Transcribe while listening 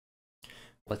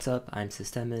What's up, I'm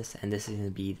Sysdemes, and this is going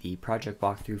to be the project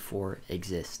walkthrough for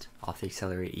Exist off the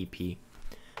Accelerate EP.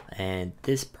 And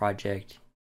this project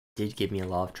did give me a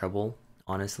lot of trouble,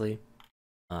 honestly.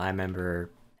 I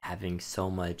remember having so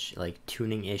much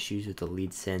tuning issues with the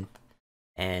lead synth,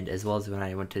 and as well as when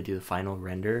I went to do the final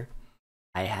render,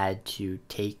 I had to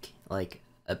take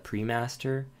a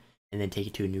pre-master and then take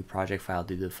it to a new project file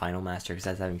to do the final master because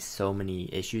I was having so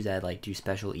many issues. I had do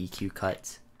special EQ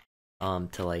cuts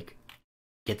to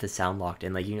get the sound locked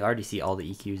in. You can already see all the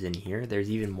EQs in here. There's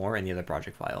even more in the other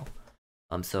project file.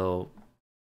 So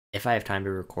if I have time to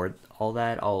record all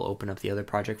that, I'll open up the other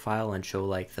project file and show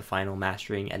the final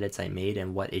mastering edits I made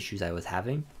and what issues I was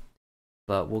having.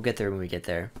 But we'll get there when we get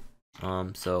there.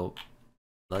 So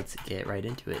let's get right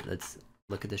into it. Let's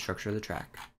look at the structure of the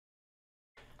track.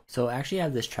 So I actually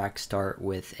have this track start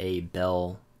with a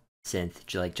bell synth,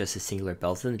 just a singular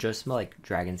bell synth, just like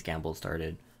Dragon's Gamble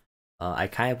started. I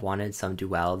kind of wanted some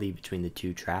duality between the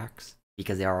two tracks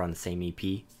because they are on the same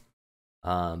EP.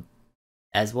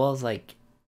 As well as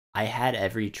I had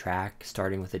every track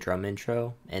starting with a drum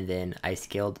intro, and then I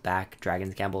scaled back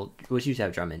Dragon's Gamble, which used to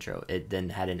have drum intro. It then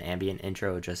had an ambient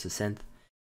intro, just a synth.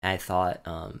 And I thought,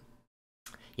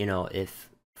 if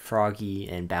Froggy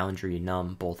and Boundary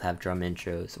Numb both have drum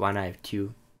intros, why not have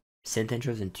two synth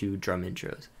intros and two drum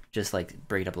intros? Just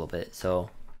break it up a little bit. So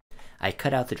I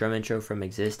cut out the drum intro from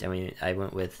Exist, and I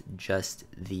went with just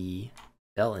the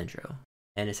bell intro,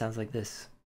 and it sounds like this.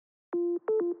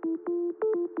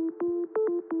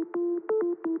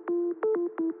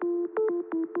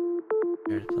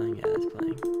 It's playing, yeah, it's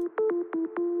playing.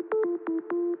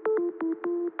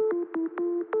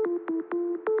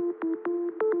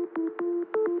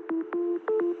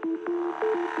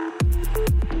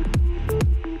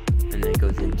 And then it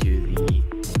goes into the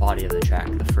body of the track,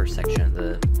 the first section of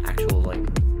the actual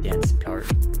dance part.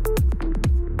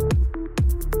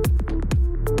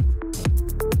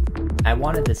 I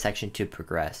wanted this section to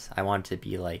progress. I wanted to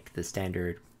be the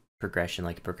standard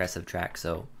progression, progressive track.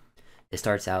 So it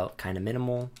starts out kind of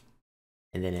minimal,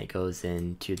 and then it goes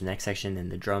into the next section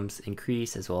and the drums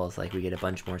increase, as well as we get a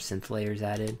bunch more synth layers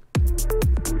added,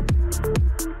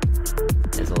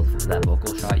 as well as that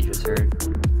vocal shot you just heard.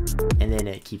 And then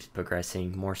it keeps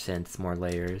progressing, more synths, more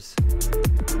layers.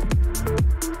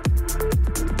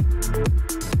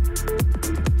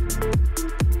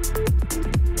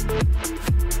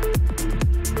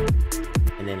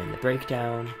 And then in the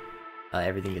breakdown,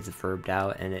 everything gets verbed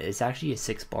out, and it's actually a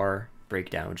 6-bar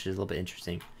breakdown, which is a little bit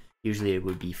interesting. Usually it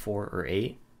would be 4 or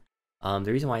 8.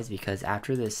 The reason why is because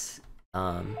after this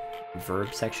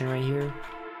verb section right here,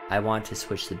 I want to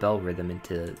switch the bell rhythm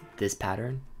into this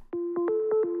pattern,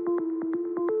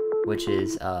 which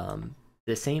is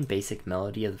the same basic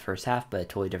melody of the first half, but a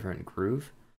totally different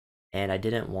groove. And I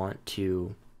didn't want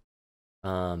to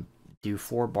do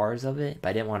 4 bars of it, but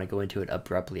I didn't want to go into it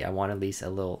abruptly. I want at least a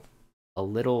little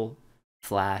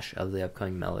flash of the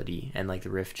upcoming melody and the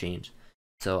riff change.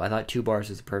 So I thought 2 bars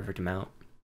was the perfect amount.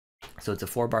 So it's a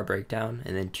 4-bar breakdown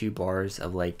and then 2 bars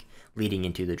of leading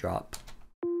into the drop,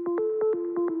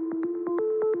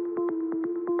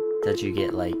 so that you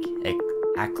get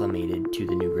acclimated to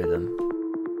the new rhythm,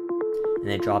 and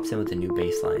then it drops in with a new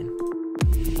bass line.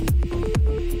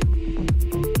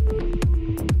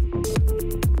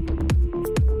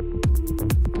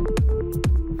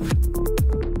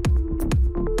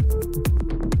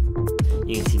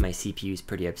 You can see my CPU is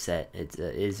pretty upset. It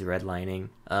is redlining.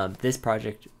 This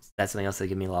project, that's something else that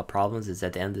gave me a lot of problems, is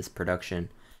at the end of this production,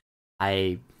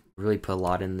 I really put a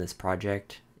lot in this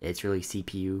project. It's really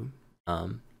CPU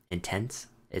intense.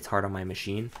 It's hard on my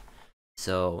machine.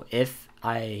 So if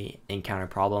I encounter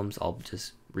problems, I'll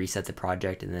just reset the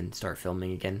project and then start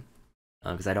filming again,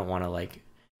 because I don't want to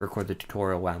record the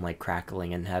tutorial while I'm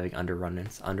crackling and having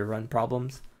underrun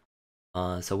problems.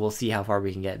 So we'll see how far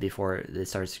we can get before it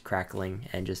starts crackling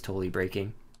and just totally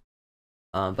breaking.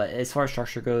 But as far as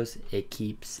structure goes, it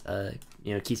keeps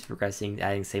keeps progressing,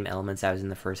 adding the same elements I was in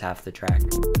the first half of the track,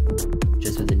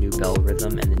 just with the new bell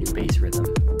rhythm and the new bass rhythm.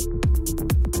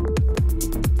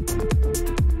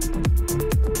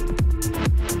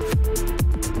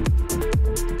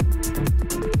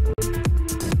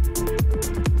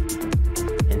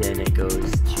 And then it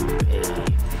goes to a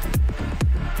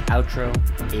outro,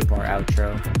 8-bar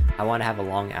outro. I want to have a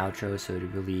long outro so to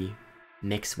really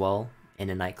mix well in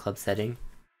a nightclub setting.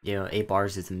 8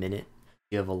 bars is a minute.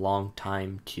 You have a long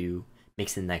time to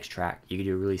mix in the next track. You could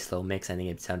do a really slow mix. I think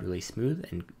it'd sound really smooth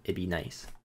and it'd be nice.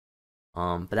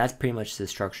 But that's pretty much the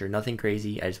structure. Nothing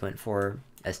crazy. I just went for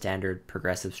a standard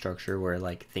progressive structure where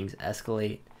things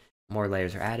escalate, more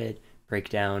layers are added,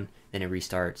 breakdown, then it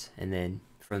restarts, and then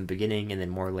from the beginning, and then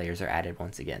more layers are added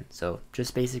once again. So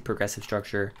just basic progressive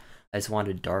structure. I just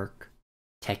wanted a dark,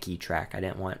 techie track. I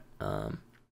didn't want to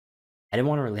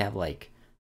really have like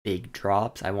big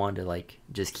drops. I wanted to like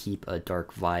just keep a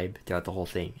dark vibe throughout the whole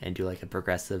thing and do like a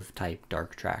progressive type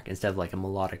dark track instead of like a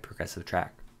melodic progressive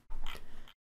track.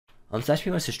 So that's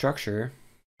pretty much the structure,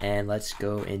 and let's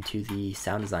go into the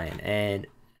sound design. And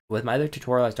with my other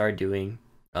tutorial I started doing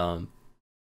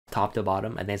top to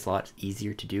bottom, I think it's a lot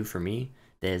easier to do for me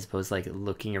than as opposed to like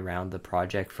looking around the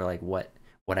project for like what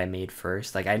I made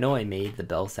first. Like I know I made the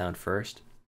bell sound first,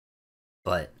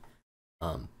 but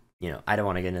you know, I don't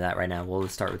want to get into that right now. We'll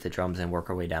start with the drums and work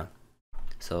our way down.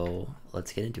 So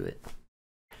let's get into it.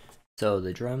 So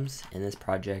the drums in this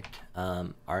project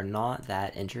are not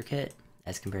that intricate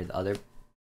as compared to other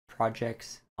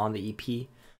projects on the EP.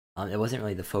 It wasn't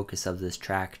really the focus of this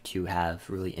track to have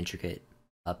really intricate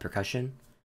percussion.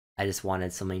 I just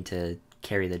wanted something to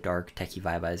carry the dark techie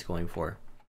vibe I was going for.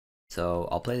 So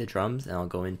I'll play the drums and I'll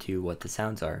go into what the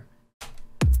sounds are.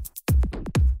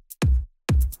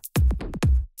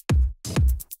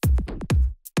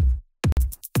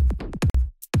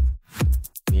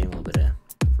 Getting a little bit of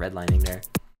redlining there.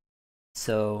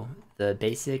 So the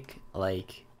basic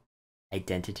like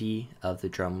identity of the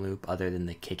drum loop, other than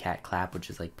the kick-hat clap, which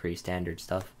is like pretty standard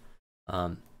stuff,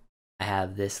 I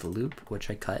have this loop which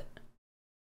I cut,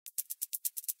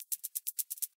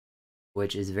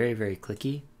 which is very, very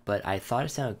clicky, but I thought it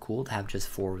sounded cool to have just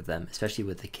 4 of them, especially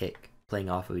with the kick playing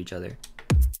off of each other.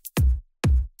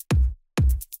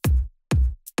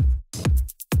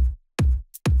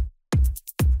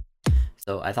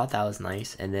 So I thought that was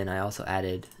nice, and then I also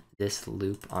added this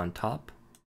loop on top.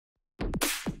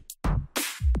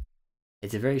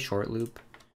 It's a very short loop,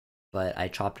 but I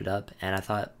chopped it up, and I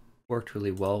thought it worked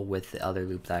really well with the other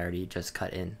loop that I already just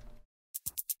cut in.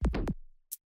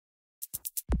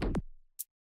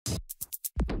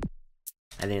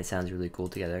 I think it sounds really cool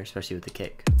together, especially with the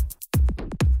kick.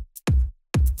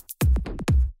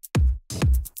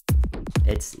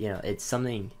 It's, you know, it's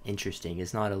something interesting.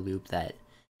 It's not a loop that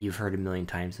you've heard a million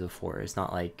times before. It's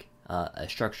not like a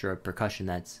structure of percussion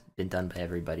that's been done by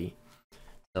everybody.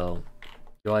 So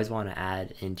you always want to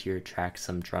add into your track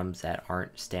some drums that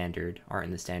aren't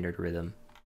in the standard rhythm.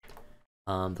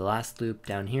 The last loop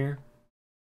down here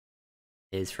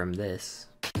is from this,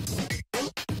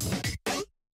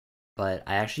 but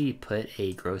I actually put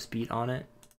a gross beat on it,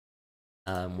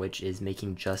 which is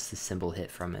making just the cymbal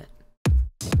hit from it.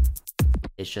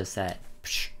 It's just that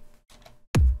psh,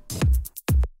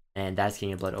 and that's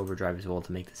getting a blood overdrive as well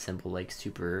to make the cymbal like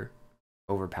super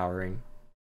overpowering.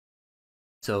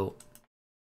 So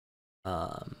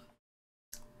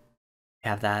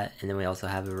have that, and then we also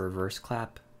have a reverse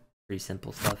clap. Pretty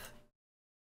simple stuff.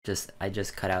 I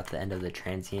just cut out the end of the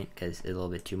transient because it's a little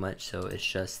bit too much, so it's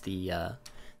just the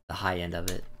high end of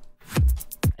it.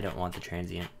 I don't want the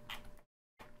transient.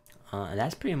 And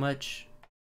that's pretty much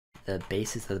the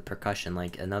basis of the percussion.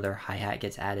 Like another hi-hat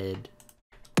gets added,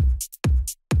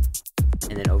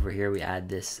 and then over here we add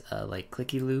this like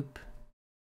clicky loop,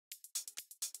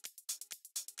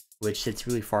 which sits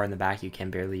really far in the back, you can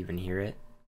barely even hear it.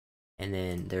 And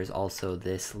then there's also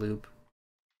this loop,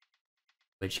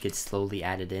 which gets slowly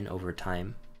added in over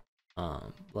time.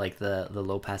 Like the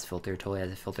low pass filter totally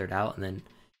has it filtered out, and then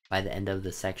by the end of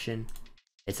the section,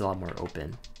 it's a lot more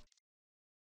open.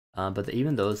 But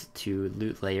even those 2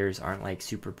 loop layers aren't like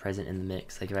super present in the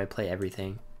mix. Like if I play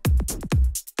everything,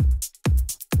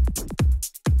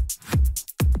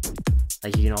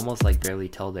 like you can almost like barely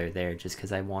tell they're there, just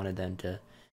because I wanted them to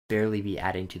barely be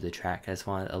adding to the track. I just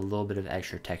wanted a little bit of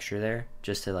extra texture there,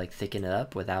 just to like thicken it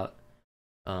up without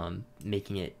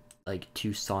making it like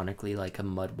too sonically like a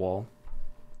mud wall.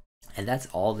 And that's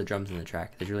all the drums in the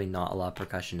track. There's really not a lot of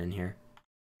percussion in here.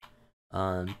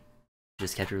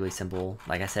 Just kept it really simple.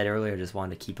 Like I said earlier, I just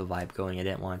wanted to keep a vibe going. I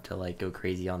didn't want to like go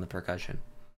crazy on the percussion.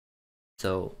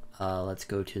 So let's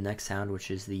go to the next sound, which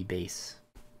is the bass.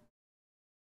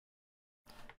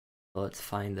 So let's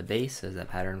find the bass as a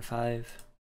pattern 5.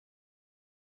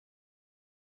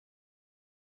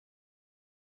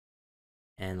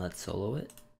 And let's solo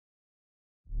it.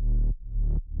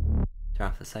 Turn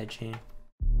off the sidechain.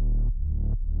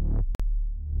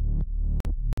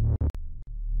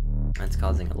 That's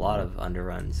causing a lot of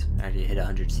underruns. I actually hit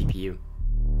 100 CPU.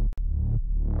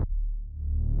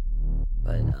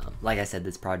 But like I said,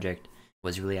 this project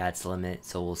was really at its limit,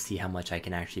 so we'll see how much I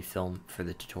can actually film for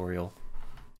the tutorial.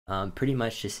 Pretty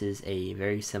much this is a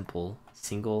very simple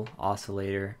single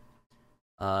oscillator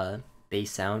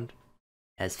bass sound.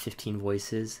 Has 15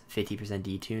 voices, 50%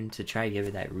 detuned to try to give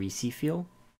it that REZZ feel.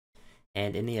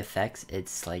 And in the effects,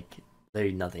 it's like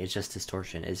Literally nothing. It's just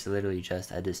distortion. It's literally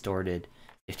just a distorted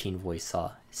 15 voice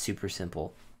saw. Super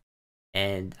simple.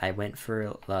 And I went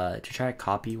for to try to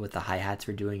copy what the hi-hats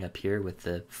were doing up here with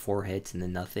the 4 hits and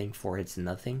then nothing, 4 hits and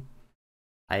nothing.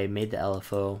 I made the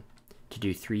LFO to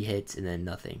do 3 hits and then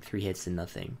nothing, 3 hits and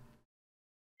nothing.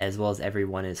 As well as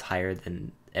everyone is higher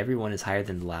than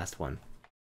the last one.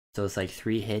 So it's like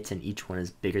 3 hits and each one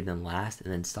is bigger than last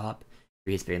and then stop.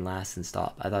 3 hits bigger than last and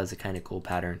stop. I thought it was a kind of cool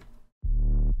pattern.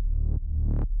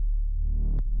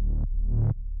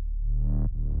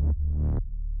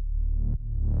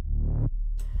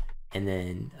 And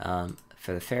then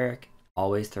for the ferric,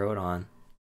 always throw it on.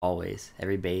 Always.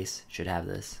 Every bass should have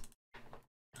this.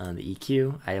 The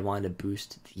EQ, I wanted to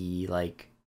boost the like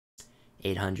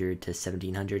 800 to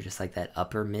 1700, just like that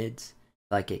upper mids.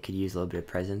 Like it could use a little bit of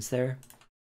presence there.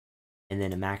 And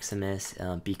then a Maximus,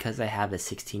 because I have a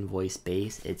 16 voice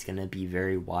bass, it's going to be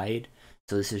very wide.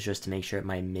 So this is just to make sure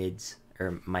my mids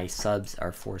or my subs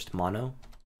are forced mono.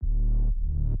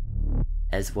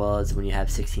 As well as when you have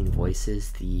 16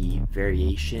 voices, the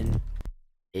variation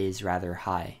is rather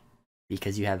high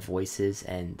because you have voices,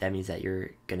 and that means that you're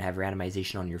going to have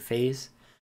randomization on your phase.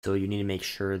 So you need to make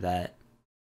sure that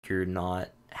you're not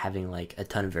having like a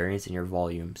ton of variance in your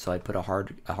volume. So I put a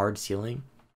hard ceiling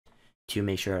to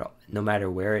make sure no matter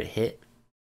where it hit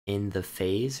in the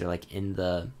phase or like in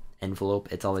the envelope,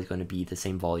 it's always going to be the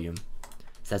same volume.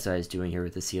 So that's what I was doing here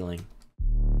with the ceiling.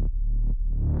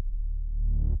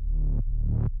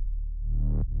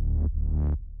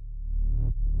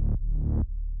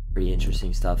 Pretty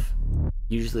interesting stuff.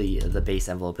 Usually the bass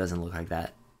envelope doesn't look like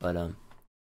that, but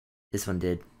this one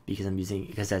did because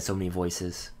it has so many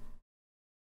voices.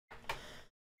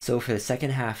 So for the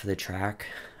second half of the track,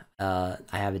 I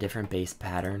have a different bass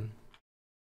pattern.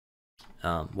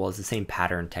 Well, it's the same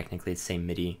pattern technically, it's the same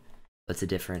MIDI, but it's a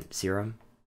different serum.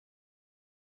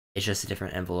 It's just a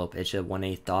different envelope. It's a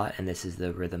 1/8 dot, and this is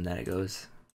the rhythm that it goes.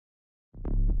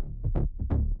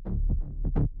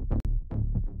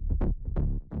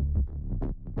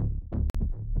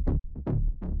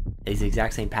 It's the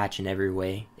exact same patch in every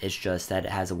way. It's just that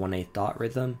it has a 1/8 dot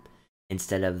rhythm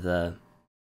instead of the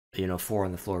 4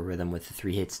 on the floor rhythm with the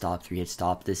 3 hit stop, 3 hit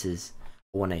stop. This is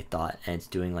 1/8 dot, and it's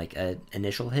doing like an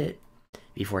initial hit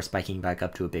before spiking back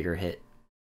up to a bigger hit.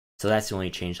 So that's the only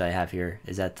change that I have here,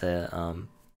 is that the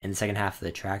in the second half of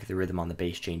the track, the rhythm on the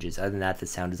bass changes. Other than that, the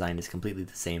sound design is completely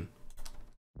the same.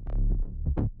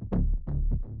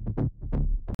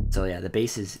 So yeah, the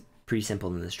bass is pretty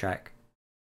simple in this track.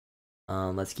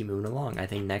 Let's keep moving along. I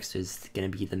think next is going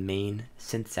to be the main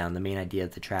synth sound, the main idea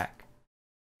of the track,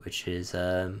 which is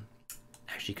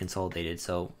actually consolidated.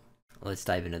 So let's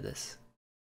dive into this.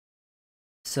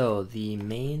 So the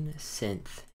main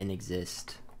synth in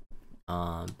Exist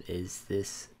is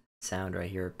this sound right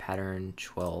here, pattern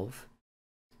 12.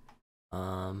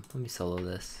 Let me solo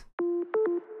this.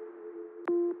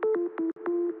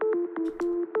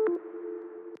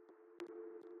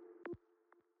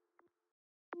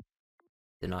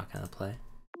 They're not gonna play.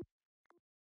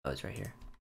 Oh, it's right here.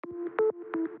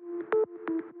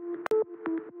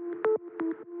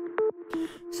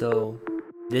 So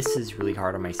this is really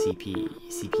hard on my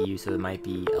CPU, so it might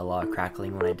be a lot of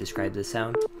crackling when I describe this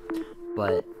sound.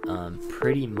 But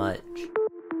pretty much,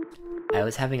 I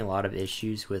was having a lot of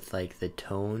issues with like the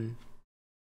tone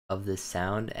of this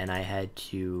sound, and I had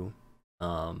to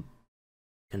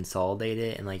consolidate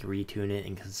it and like retune it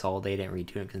and consolidate it and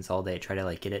retune it and consolidate it, try to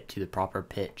like get it to the proper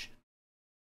pitch.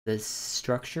 The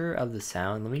structure of the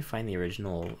sound, let me find the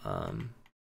original.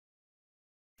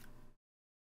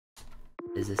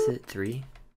 Is this it? 3?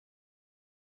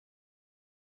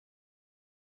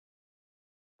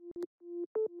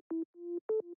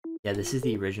 Yeah, this is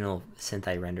the original synth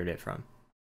I rendered it from.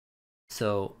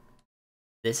 So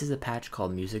this is a patch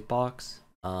called Music Box.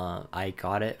 I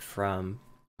got it from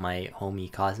my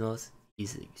homie Cosmos.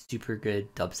 He's a super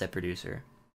good dubstep producer.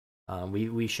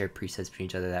 We share presets between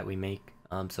each other that we make.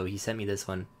 So he sent me this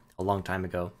one a long time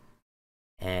ago,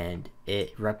 and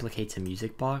it replicates a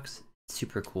Music Box. It's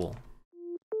super cool.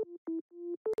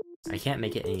 I can't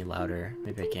make it any louder.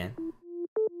 Maybe I can.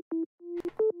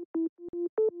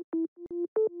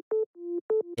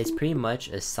 It's pretty much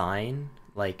a sine,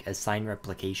 like a sine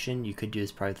replication. You could do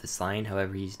this probably with a sine,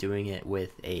 however he's doing it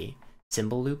with a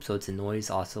cymbal loop, so it's a noise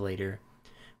oscillator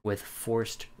with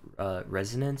forced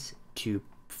resonance to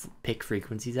pick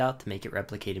frequencies out to make it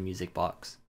replicate a Music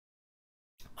Box.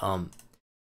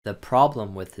 The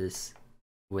problem with this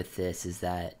is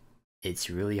that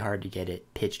it's really hard to get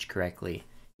it pitched correctly.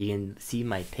 You can see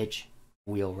my pitch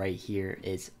wheel right here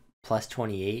is plus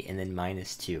 28 and then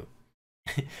minus 2.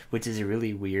 Which is a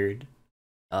really weird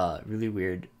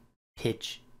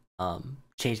pitch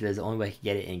change, but it's the only way I could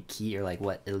get it in key, or like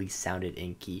what at least sounded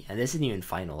in key. And this isn't even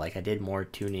final. Like I did more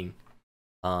tuning,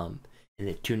 and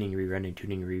the tuning,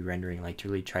 re-rendering, like to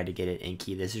really try to get it in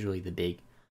key. This is really the big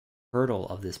hurdle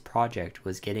of this project,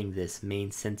 was getting this main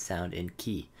synth sound in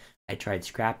key. I tried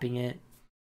scrapping it.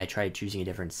 I tried choosing a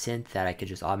different synth that I could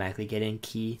just automatically get in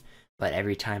key, but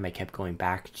every time I kept going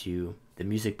back to the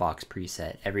music box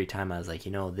preset. Every time I was like,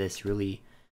 you know, this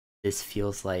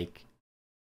feels like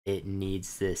it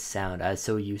needs this sound. I was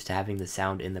so used to having the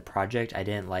sound in the project, I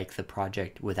didn't like the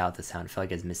project without the sound. I felt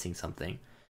like I was missing something.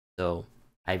 So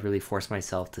I really forced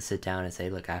myself to sit down and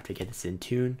say, look, I have to get this in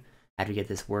tune. I have to get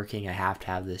this working. I have to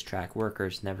have this track work, or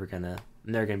it's never gonna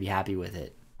be happy with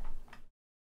it.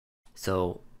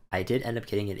 So I did end up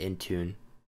getting it in tune,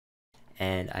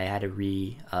 and I had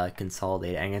to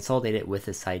consolidate it. I consolidate it with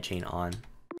the sidechain on.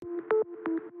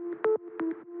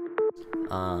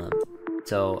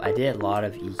 So I did a lot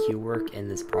of EQ work in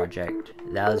this project.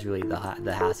 That was really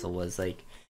the hassle, was like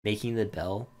making the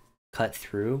bell cut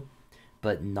through,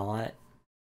 but not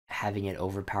having it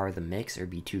overpower the mix or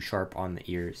be too sharp on the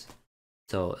ears.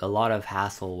 So a lot of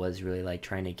hassle was really like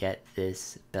trying to get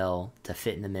this bell to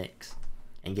fit in the mix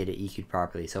and get it EQ'd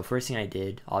properly. So first thing I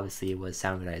did, obviously, was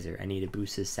sound geyser. I need to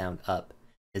boost this sound up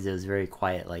because it was very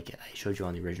quiet, like I showed you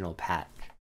on the original patch.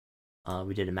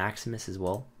 We did a Maximus as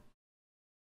well.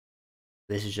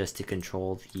 This is just to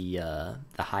control the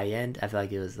high end. I feel like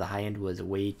the high end was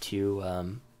way too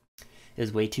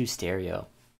stereo.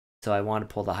 So I want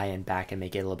to pull the high end back and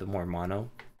make it a little bit more mono,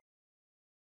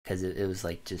 because it was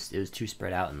like it was too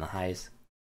spread out in the highs.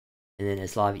 And then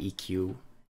it's a lot of EQ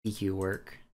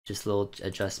work, just little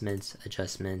adjustments,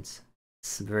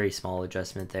 some very small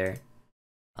adjustment there,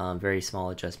 very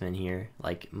small adjustment here,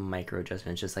 like micro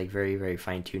adjustments, just like very, very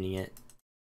fine tuning it.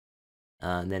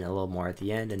 And then a little more at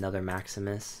the end, another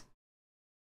Maximus.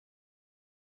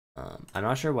 I'm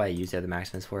not sure why I used the other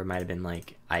Maximus for. It might have been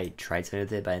like I tried something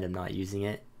with it, but I ended up not using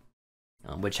it,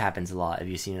 which happens a lot. If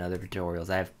you've seen in other tutorials,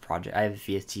 I have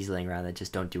VSTs laying around that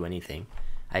just don't do anything.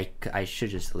 I should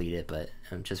just delete it, but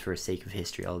just for sake of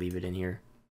history, I'll leave it in here.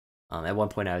 At one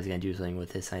point, I was gonna do something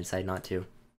with this, and I decided not to.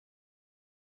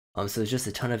 So there's just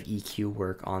a ton of EQ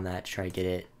work on that to try to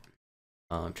get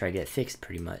it fixed,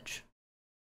 pretty much.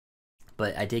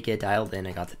 But I did get dialed in.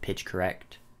 I got the pitch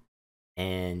correct,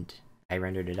 and I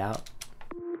rendered it out.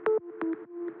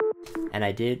 And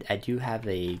I do have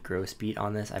a gross beat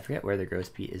on this. I forget where the gross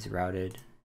beat is routed.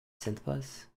 Synth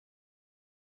bus?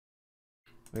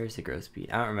 Where's the gross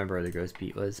beat? I don't remember where the gross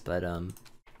beat was, but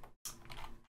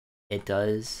it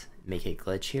does make it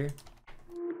glitch here.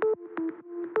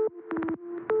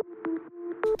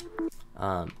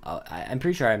 I'm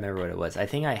pretty sure I remember what it was. I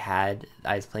think I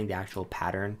was playing the actual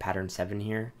pattern 7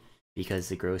 here, because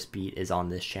the gross beat is on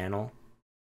this channel.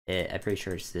 I'm pretty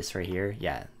sure it's this right here.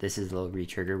 Yeah, this is the little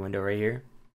re-trigger window right here.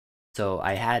 So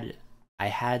I had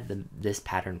this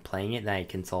pattern playing it, and I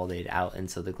consolidated out, and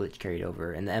so the glitch carried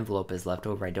over, and the envelope is left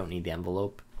over. I don't need the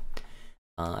envelope.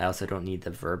 I also don't need the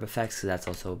verb effects, because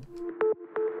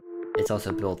it's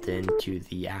also built into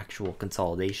the actual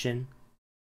consolidation.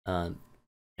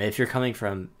 If you're coming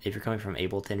from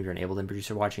Ableton, if you're an Ableton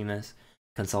producer watching this,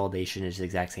 consolidation is the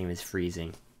exact same as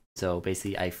freezing. So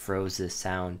basically, I froze this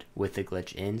sound with the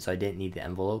glitch in, so I didn't need the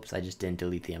envelopes. I just didn't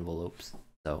delete the envelopes.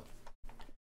 So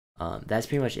that's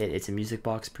pretty much it. It's a music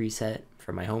box preset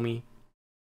for my homie,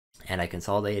 and I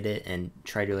consolidated it and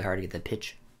tried really hard to get the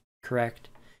pitch correct,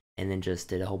 and then just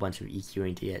did a whole bunch of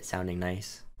EQing to get it sounding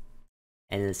nice.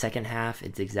 And in the second half,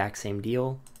 it's the exact same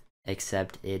deal,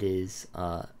 except it is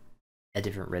a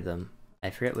different rhythm. I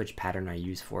forget which pattern I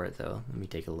use for it though. Let me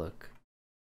take a look.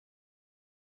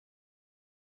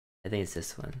 I think it's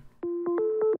this one.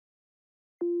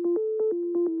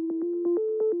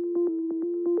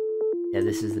 Yeah,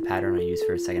 this is the pattern I use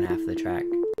for the second half of the track.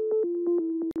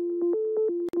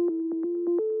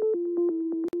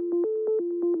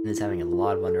 And it's having a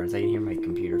lot of underruns. I can hear my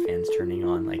computer fans turning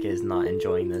on, like it is not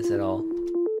enjoying this at all.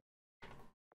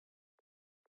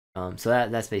 So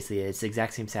that's basically it. It's the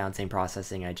exact same sound, same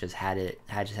processing. I just had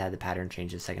the pattern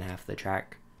change the second half of the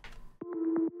track.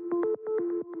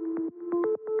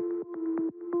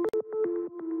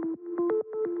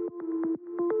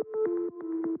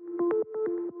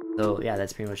 So yeah,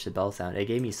 that's pretty much the bell sound. It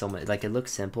gave me so much, like, it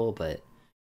looks simple, but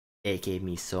it gave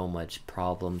me so much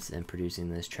problems in producing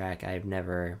this track. I've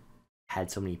never had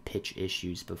so many pitch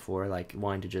issues before, like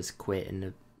wanting to just quit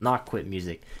and not quit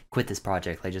music, quit this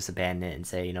project, like just abandon it and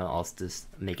say, you know, I'll just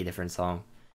make a different song.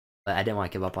 But I didn't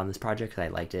want to give up on this project because I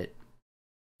liked it.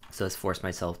 So it's forced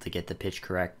myself to get the pitch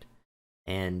correct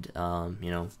and, you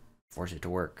know, force it to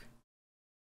work.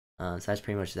 So that's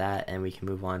pretty much that, and we can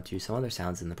move on to some other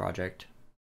sounds in the project.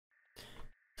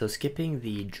 So skipping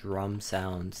the drum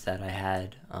sounds that I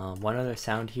had, one other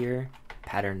sound here,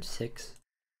 pattern 6.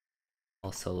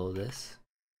 I'll solo this.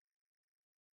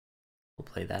 We'll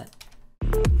play that.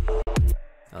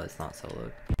 Oh, it's not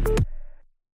soloed.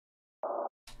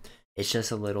 It's just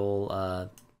a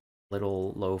little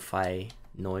lo-fi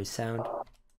noise sound.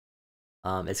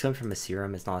 It's coming from a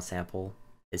serum, it's not a sample.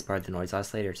 It's part of the noise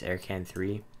oscillator, it's Aircan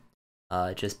 3.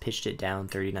 Just pitched it down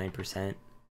 39%,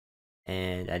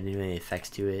 and I didn't do any effects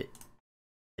to it.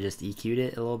 I just EQ'd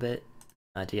it a little bit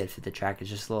to get it fit the track. It's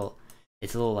just a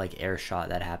little like air shot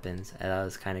that happens, and that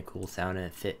was kind of cool sound, and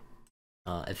it fit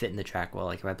in the track well.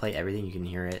 Like if I play everything, you can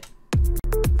hear it.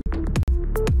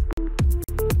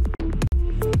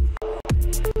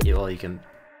 Yeah, well, you can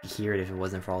hear it if it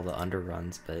wasn't for all the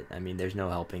underruns, but I mean, there's no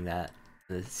helping that.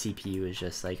 The CPU is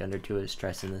just like under too much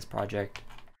stress in this project.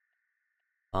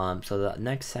 So the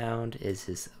next sound is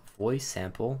his voice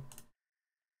sample,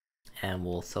 and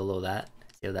we'll solo that,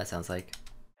 see what that sounds like.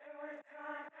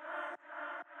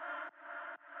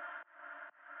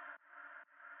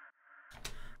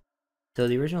 So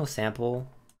the original sample,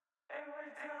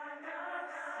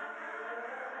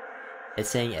 it's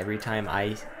saying every time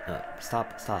I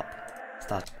stop.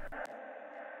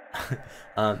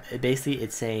 Basically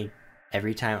it's saying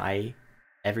every time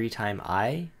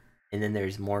I, and then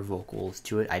there's more vocals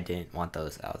to it. I didn't want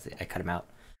those. I cut them out.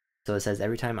 So it says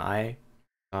every time I,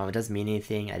 it doesn't mean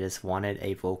anything. I just wanted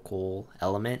a vocal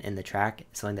element in the track,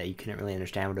 something that you couldn't really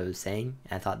understand what it was saying.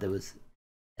 And I thought this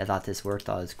worked.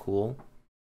 Thought it was cool.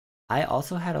 I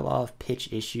also had a lot of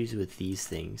pitch issues with these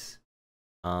things.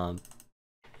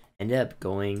 Ended up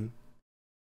going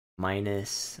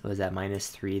minus, what was that,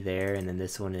 -3 there, and then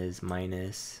this one is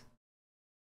 -3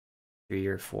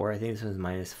 or 4. I think this one's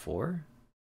 -4,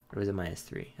 or was it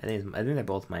 -3? I think they're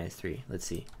both -3. Let's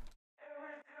see.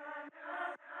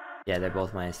 Yeah, they're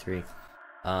both -3.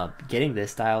 Getting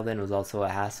this dialed in was also a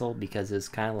hassle because it's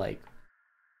kind of like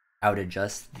I would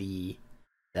adjust the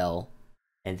bell,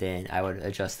 and then I would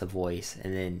adjust the voice,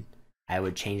 and then I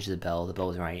would change the bell. The bell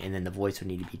was right, and then the voice would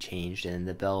need to be changed, and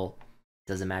the bell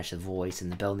doesn't match the voice,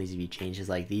 and the bell needs to be changed. It's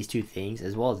like these two things,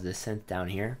 as well as this synth down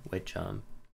here, which I'll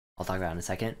talk about in a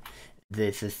second.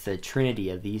 The trinity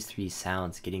of these three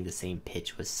sounds getting the same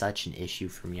pitch was such an issue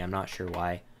for me. I'm not sure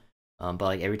why, but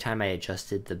like every time I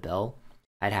adjusted the bell,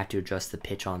 I'd have to adjust the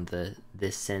pitch on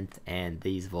this synth and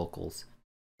these vocals.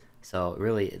 So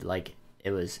really, like,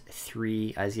 it was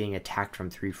I was getting attacked from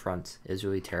 3 fronts. It was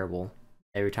really terrible.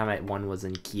 Every time one was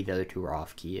in key, the other 2 were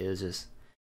off key. It was just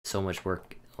so much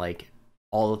work. Like,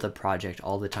 all of the project,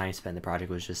 all the time spent in the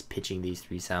project was just pitching these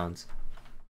 3 sounds.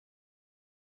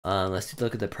 Let's take a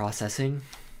look at the processing.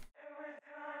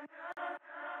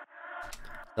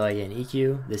 So again,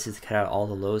 EQ, this is to cut out all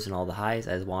the lows and all the highs.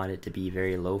 I just wanted it to be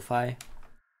very lo-fi.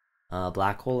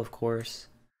 Black hole, of course.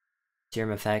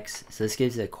 Serum effects. So this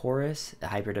gives a chorus, a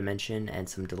hyperdimension, and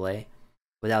some delay.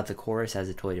 Without the chorus, it has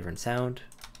a totally different sound.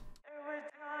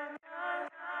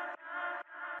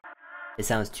 It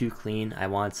sounds too clean. I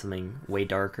want something way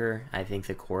darker. I think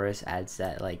the chorus adds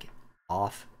that like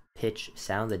off pitch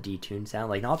sound, the detuned sound,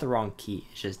 like not the wrong key,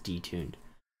 it's just detuned.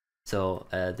 So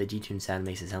the detuned sound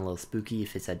makes it sound a little spooky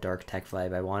if it's that dark tech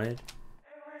vibe I wanted.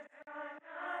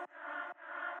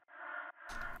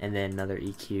 And then another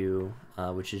EQ,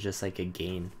 which is just like a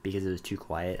gain because it was too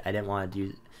quiet. I didn't want to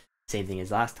do the same thing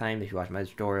as last time. If you watch my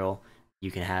tutorial,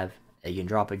 you can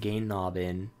drop a gain knob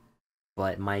in,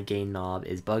 but my gain knob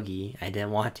is buggy. I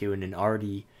didn't want to in an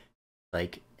already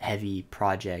like heavy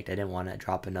project. I didn't want to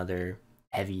drop another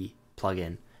heavy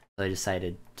plugin, so I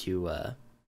decided to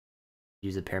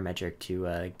use a parametric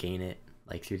to gain it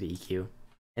like through the EQ,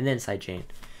 and then sidechain.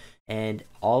 And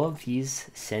all of these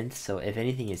synths, so if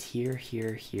anything is here,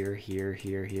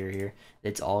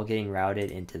 it's all getting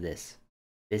routed into this.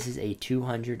 This is a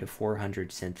 200 to 400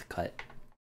 synth cut.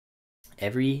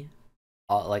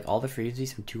 Like all the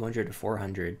frequencies from 200 to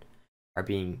 400 are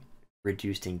being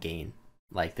reduced in gain.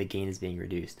 Like the gain is being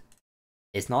reduced.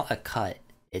 It's not a cut,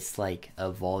 it's like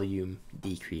a volume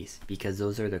decrease because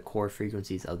those are the core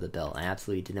frequencies of the bell. I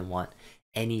absolutely didn't want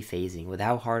any phasing. With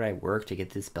how hard I worked to get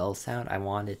this bell sound, I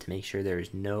wanted to make sure there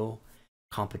is no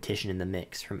competition in the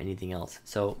mix from anything else.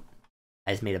 So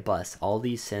I just made a bus. All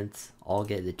these synths all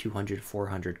get the 200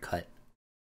 400 cut.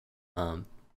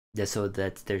 Just so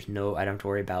that there's no, I don't have to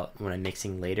worry about when I'm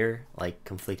mixing later like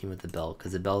conflicting with the bell,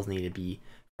 because the bells need to be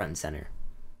front and center.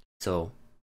 So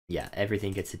yeah,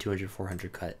 everything gets the 200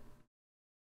 400 cut.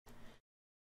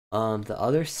 The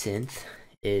other synth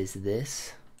is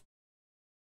this,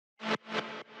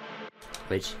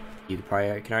 which you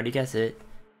probably can already guess it.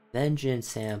 Vengeance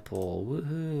sample,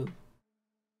 woohoo!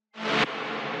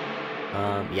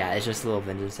 Yeah, it's just a little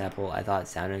vengeance sample. I thought it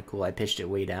sounded cool. I pitched it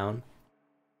way down,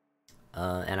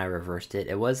 and I reversed it.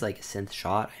 It was like a synth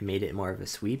shot. I made it more of a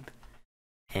sweep,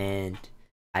 and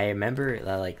I remember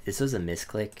that like this was a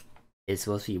misclick. It's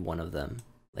supposed to be one of them.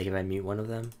 Like if I mute one of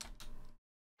them,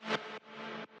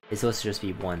 it's supposed to just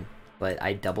be one. But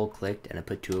I double clicked and I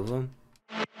put two of them.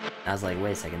 I was like,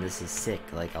 wait a second, this is sick.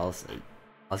 Like I'll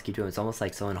keep doing it. It's almost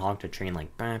like someone honked a train,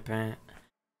 like bah,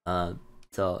 bah.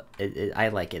 So I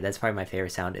like it. That's probably my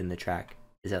favorite sound in the track.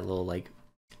 Is that little like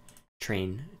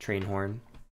train horn.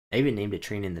 I even named it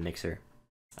train in the mixer.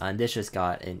 And this just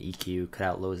got an EQ, cut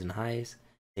out lows and highs,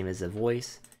 same as the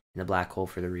voice, and the black hole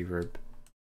for the reverb.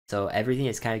 So everything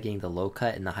is kind of getting the low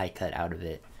cut and the high cut out of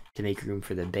it to make room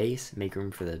for the bass, make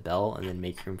room for the bell, and then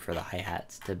make room for the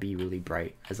hi-hats to be really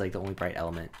bright as like the only bright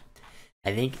element.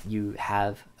 I think you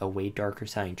have a way darker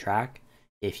sounding track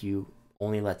if you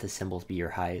only let the cymbals be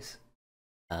your highs.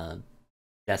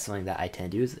 That's something that I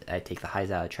tend to do is I take the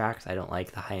highs out of tracks. I don't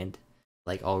like the high end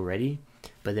like already,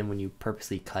 but then when you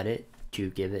purposely cut it to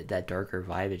give it that darker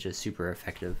vibe, it's just super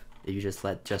effective. If you just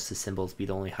let just the cymbals be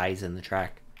the only highs in the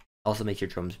track, also make your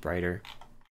drums brighter.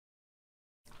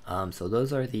 So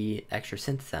those are the extra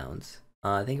synth sounds.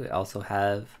 I think we also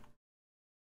have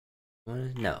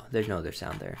no, there's no other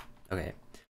sound there. Okay,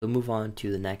 we'll move on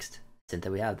to the next synth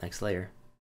that we have, next layer.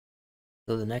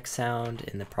 So the next sound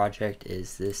in the project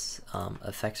is this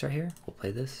effects right here. We'll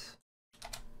play this.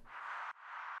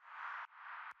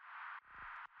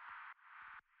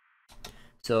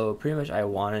 So pretty much I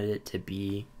wanted it to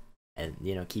be, and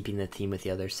you know, keeping the theme with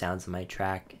the other sounds in my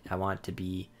track, I want it to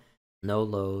be no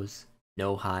lows,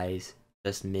 no highs,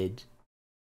 just mid.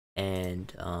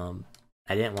 And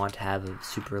I didn't want to have a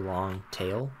super long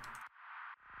tail.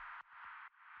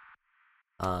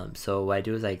 So what I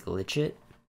do is I glitch it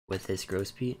with this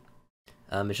gross beat.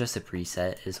 It's just a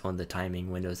preset. It's one of the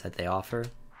timing windows that they offer.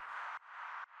 So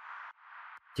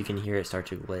you can hear it start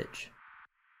to glitch.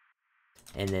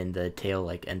 And then the tail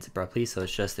like ends abruptly, so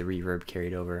it's just the reverb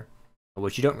carried over,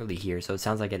 which you don't really hear, so it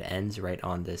sounds like it ends right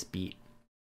on this beat.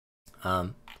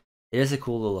 It is a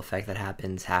cool little effect that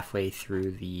happens halfway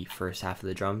through the first half of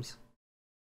the drums.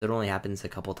 It only happens a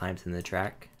couple times in the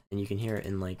track, and you can hear it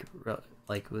in like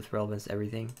with relevance to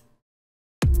everything.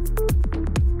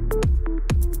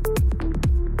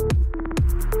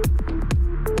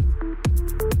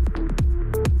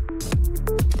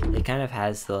 It kind of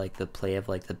has the like the play of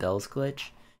like the bells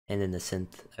glitch, and then the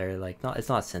synth, or like not, it's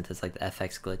not synth, it's like the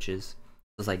FX glitches.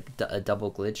 It's like a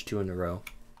double glitch, two in a row.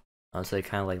 So they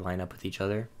kind of like line up with each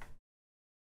other.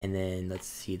 And then let's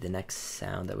see, the next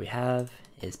sound that we have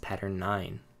is pattern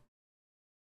 9.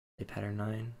 Say pattern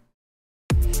 9.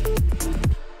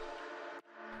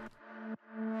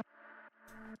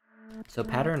 So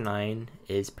pattern 9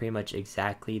 is pretty much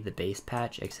exactly the bass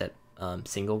patch, except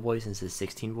single voice instead of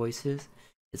 16 voices.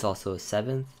 It's also a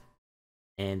 7th,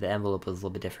 and the envelope is a little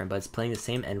bit different, but it's playing the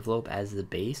same envelope as the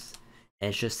bass, and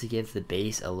it's just to give the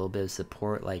bass a little bit of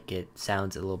support, like it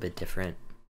sounds a little bit different.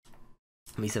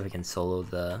 Let me see if I can solo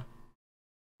the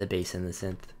bass and the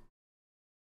synth.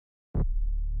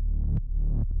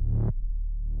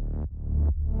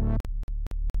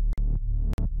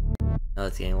 Oh,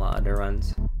 it's getting a lot of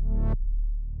underruns.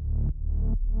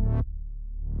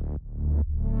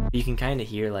 You can kind of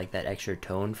hear like that extra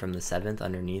tone from the 7th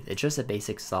underneath. It's just a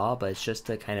basic saw, but it's just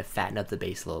to kind of fatten up the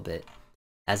bass a little bit.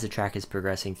 As the track is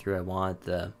progressing through, I want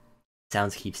the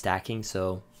sounds to keep stacking,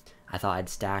 so I thought I'd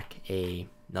stack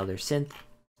another synth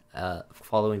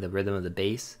following the rhythm of the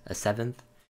bass, a 7th,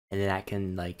 and then that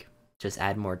can like just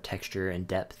add more texture and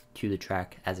depth to the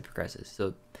track as it progresses.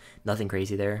 So nothing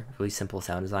crazy there, really simple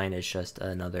sound design. It's just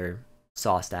another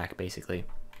saw stack basically.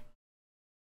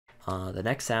 The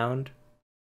next sound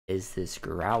is this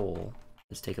growl.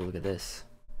 Let's take a look at this.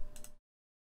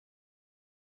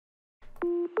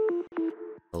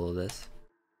 Follow this.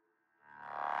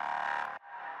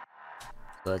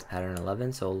 So that's pattern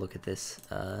 11, so we'll look at this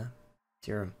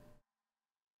serum.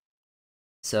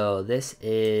 So this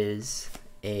is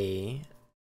a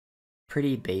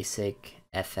pretty basic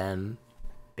FM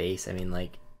bass. I mean,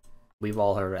 like, we've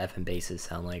all heard what FM basses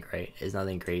sound like, right? It's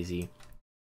nothing crazy.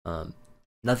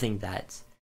 Nothing that's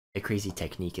a crazy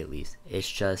technique, at least.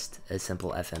 It's just a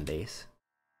simple FM bass.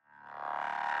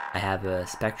 I have a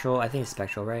spectral, I think it's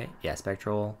spectral, right? Yeah,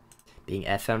 spectral being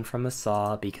FM from a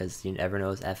saw, because you never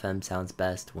know, FM sounds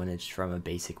best when it's from a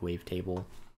basic wavetable.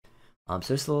 So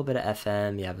there's a little bit of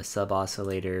FM. You have a sub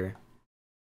oscillator,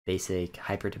 basic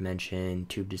hyperdimension,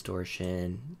 tube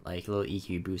distortion, like a little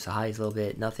EQ boost the highs a little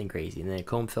bit, nothing crazy. And then a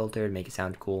comb filter to make it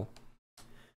sound cool.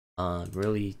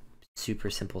 Really super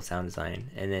simple sound design.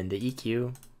 And then the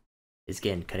EQ is,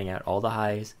 again, cutting out all the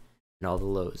highs and all the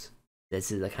lows.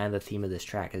 This is the kind of the theme of this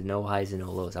track, is no highs and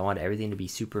no lows. I want everything to be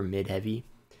super mid-heavy,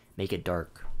 make it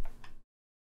dark.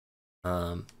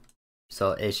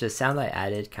 So it's just sound I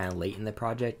added kind of late in the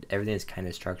project. Everything is kind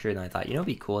of structured, and I thought, you know, it'd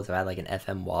be cool if I had like an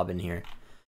FM wob in here.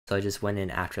 So I just went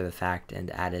in after the fact and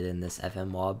added in this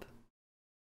FM wob.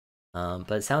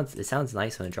 But it sounds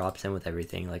nice when it drops in with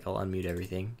everything. Like, I'll unmute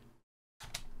everything.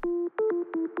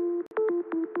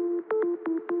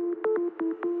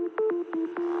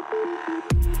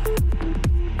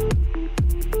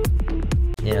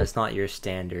 You know, it's not your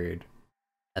standard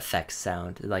effects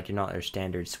sound. Like, you're not your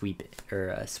standard sweep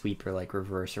or sweep or like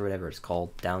reverse or whatever it's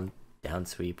called, down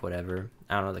sweep, whatever.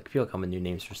 I don't know, like, people come with new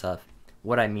names for stuff.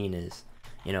 What I mean is,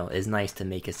 you know, it's nice to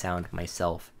make a sound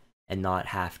myself and not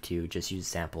have to just use a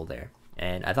sample there.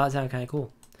 And I thought it sounded kind of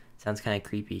cool. Sounds kind of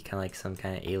creepy, kind of like some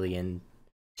kind of alien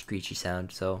screechy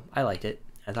sound. So I liked it.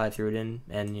 I thought I threw it in,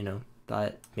 and, you know, thought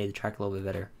it made the track a little bit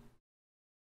better.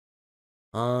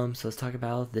 So let's talk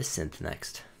about this synth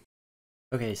next.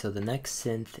 Okay, so the next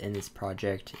synth in this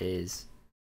project is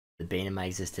the bane of my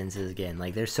existence. Is, again,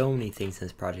 like, there's so many things in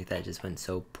this project that just went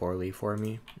so poorly for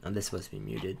me. This is supposed to be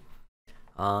muted.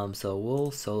 So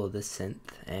we'll solo this synth,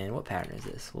 and what pattern is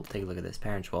this? We'll take a look at this,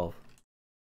 pattern 12.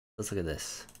 Let's look at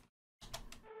this.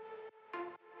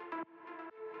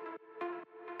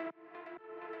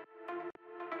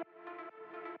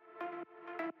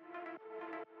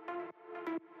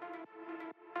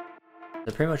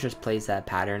 So pretty much just plays that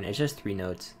pattern. It's just 3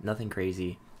 notes, nothing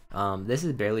crazy. This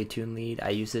is barely tune lead. I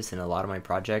use this in a lot of my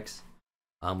projects,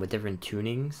 with different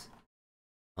tunings.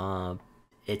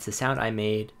 It's a sound I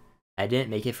made. I didn't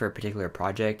make it for a particular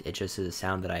project. It just is a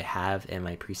sound that I have in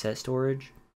my preset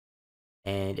storage.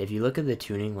 And if you look at the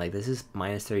tuning, like, this is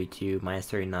 -32,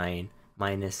 -39,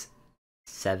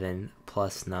 -7,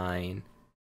 +9.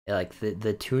 Like,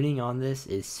 the tuning on this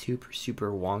is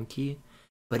super wonky,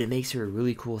 but it makes for a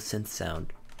really cool synth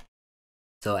sound.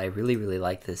 So I really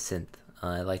like this synth.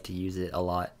 I like to use it a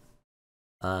lot.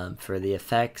 For the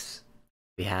effects,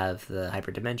 we have the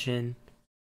hyperdimension,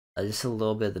 just a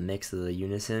little bit of the mix of the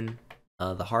unison,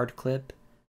 the hard clip,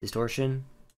 distortion,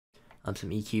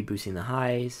 some EQ boosting the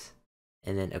highs,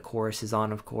 and then a chorus is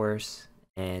on, of course,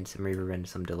 and some reverb and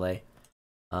some delay.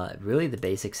 Really the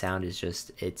basic sound is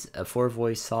just, it's a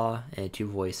 4-voice saw and a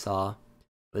 2-voice saw,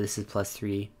 but this is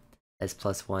 +3, that's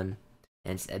 +1,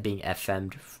 and it's being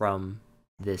FM'd from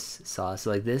this saw. So,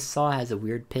 like, this saw has a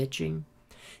weird pitching,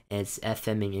 and it's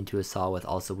FMing into a saw with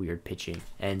also weird pitching,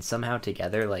 and somehow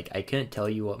together, like, I couldn't tell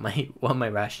you what my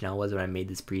rationale was when I made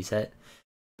this preset,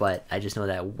 but I just know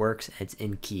that it works and it's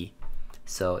in key.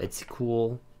 So it's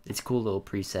cool. It's a cool little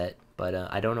preset, but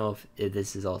I don't know if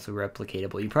this is also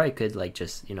replicatable. You probably could, like,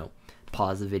 just, you know,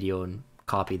 pause the video and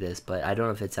copy this, but I don't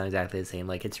know if it sounds exactly the same.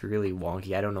 Like, it's really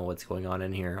wonky. I don't know what's going on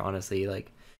in here, honestly.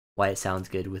 Like, why it sounds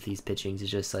good with these pitchings is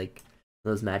just like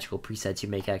those magical presets you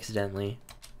make accidentally.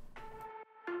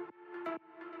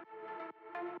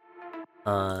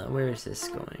 Where is this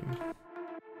going?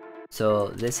 So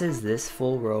this is this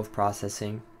full row of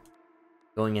processing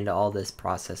going into all this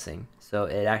processing. So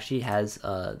it actually has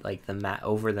like the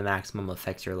over the maximum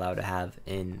effects you're allowed to have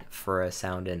in for a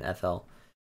sound in FL.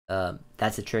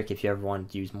 That's a trick if you ever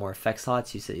want to use more effect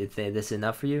slots. You say this is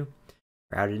enough for you,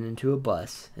 route it into a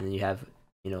bus, and then you have,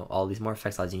 you know, all these more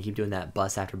effect slots. You can keep doing that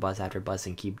bus after bus after bus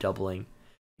and keep doubling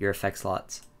your effect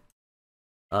slots.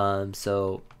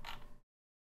 So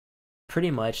pretty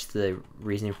much the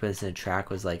reasoning for this in a track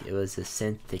was, like, it was a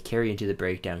synth to carry into the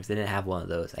breakdown, because they didn't have one of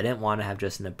those. I didn't want to have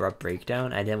just an abrupt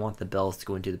breakdown. I didn't want the bells to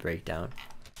go into the breakdown.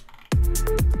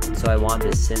 So I want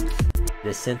this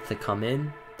synth to come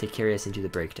in to carry us into the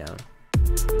breakdown.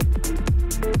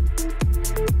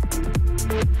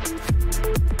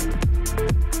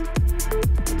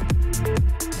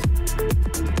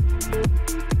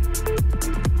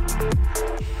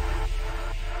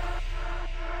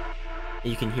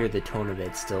 You can hear the tone of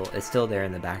it still. It's still there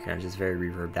in the background, it's just very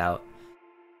reverbed out.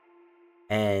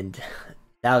 And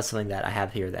that was something that I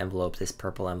have here, the envelope, this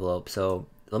purple envelope. So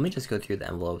let me just go through the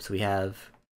envelope. So we have,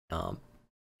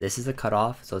 this is the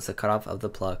cutoff, so it's the cutoff of the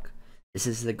pluck. This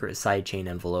is the sidechain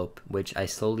envelope, which I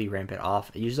slowly ramp it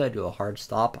off. Usually I do a hard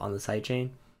stop on the sidechain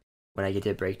when I get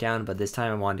to a breakdown, but this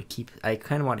time I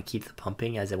kind of want to keep the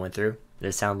pumping as it went through.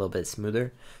 It sound a little bit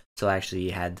smoother. So I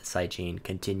actually had the sidechain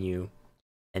continue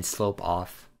and slope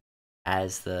off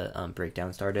as the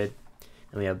breakdown started.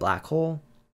 And we have black hole,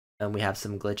 and we have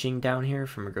some glitching down here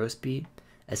from a ghost beat.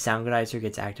 A sound glider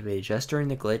gets activated just during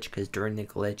the glitch, because during the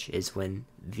glitch is when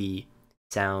the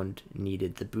sound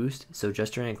needed the boost. So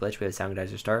just during a glitch, we have sound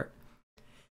geyser start.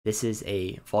 This is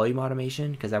a volume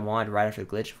automation because I wanted right after the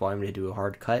glitch volume to do a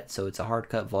hard cut. So it's a hard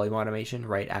cut volume automation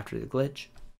right after the glitch.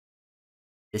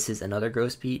 This is another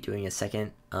gross beat doing a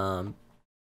second glitch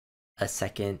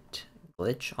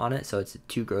on it. So it's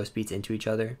 2 gross beats into each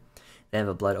other. Then I have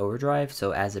a blood overdrive.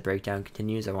 So as the breakdown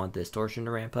continues, I want the distortion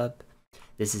to ramp up.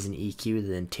 This is an EQ,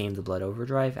 then tame the blood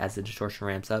overdrive. As the distortion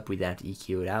ramps up, we then have to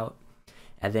EQ it out.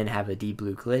 And then have a D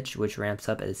blue glitch, which ramps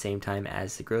up at the same time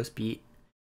as the gross beat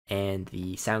and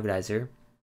the sound geyser.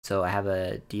 So I have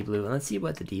a D blue, and let's see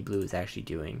what the D blue is actually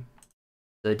doing.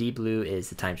 So the D blue is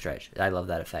the time stretch. I love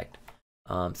that effect.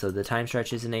 So the time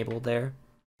stretch is enabled there.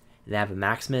 Then I have a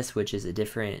Maximus, which is a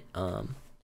different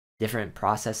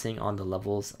processing on the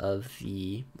levels of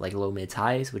the like low, mids,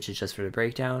 highs, which is just for the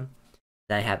breakdown.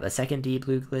 Then I have a second D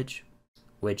blue glitch,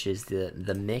 which is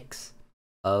the mix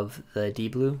of the D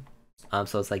blue.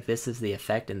 So it's like this is the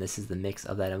effect and this is the mix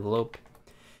of that envelope.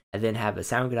 I then have a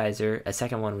sound geyser, a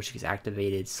second one which is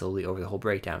activated slowly over the whole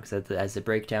breakdown. Because as the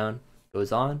breakdown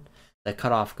goes on, the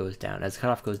cutoff goes down. As the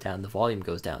cutoff goes down, the volume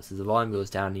goes down. So as the volume goes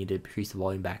down, I need to increase the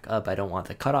volume back up. I don't want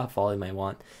the cutoff volume, I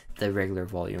want the regular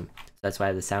volume. So that's why I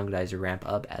have the sound geyser ramp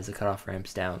up as the cutoff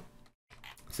ramps down.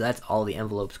 So that's all the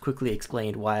envelopes quickly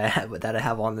explained why I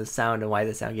have on this sound and why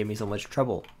the sound gave me so much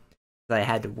trouble. I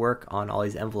had to work on all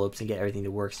these envelopes and get everything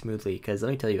to work smoothly, because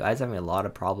let me tell you, I was having a lot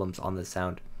of problems on this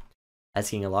sound. I was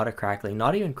getting a lot of crackling,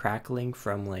 not even crackling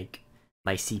from like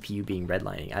my CPU being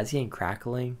redlining. I was getting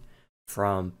crackling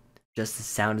from just the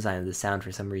sound design of the sound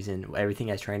for some reason. Everything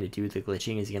I was trying to do, the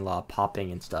glitching, is getting a lot of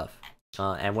popping and stuff.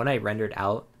 And when I rendered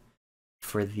out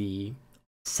for the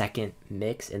second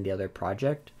mix in the other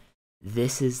project,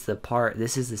 this is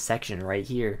the section right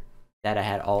here that I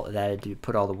had to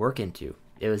put all the work into.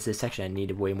 It was this section I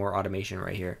needed way more automation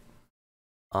right here.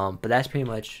 But that's pretty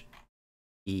much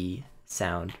the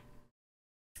sound.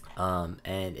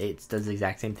 And it does the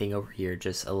exact same thing over here,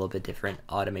 just a little bit different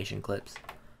automation clips.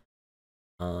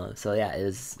 So yeah, it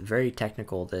was very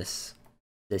technical, this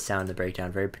sound, the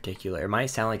breakdown, very particular. It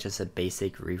might sound like just a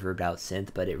basic reverbed out synth,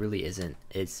 but it really isn't.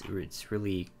 It's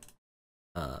really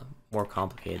more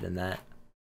complicated than that.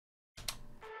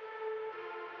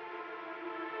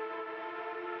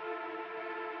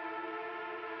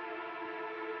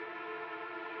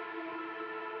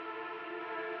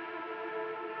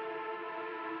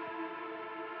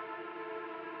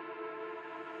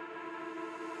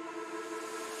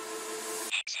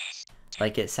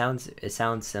 Like it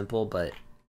sounds simple, but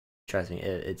trust me,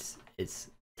 it's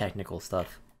technical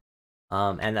stuff.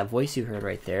 And that voice you heard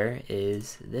right there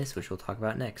is this, which we'll talk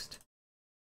about next.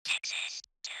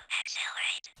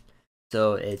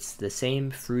 So it's the same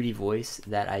fruity voice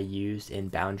that I used in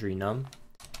Boundary Numb.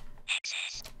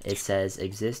 It says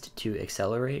exist to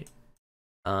accelerate.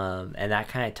 And that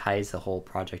kind of ties the whole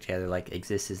project together. Like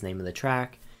exist is the name of the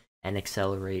track, and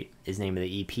accelerate is name of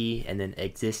the EP, and then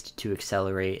exist to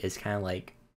accelerate is kind of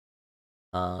like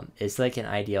it's like an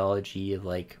ideology of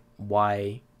like,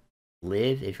 why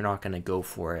live if you're not gonna go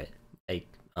for it? Like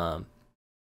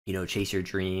you know, chase your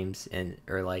dreams, and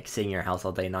or like sitting in your house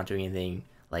all day not doing anything.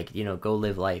 Like, you know, go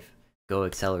live life, go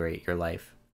accelerate your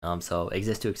life. So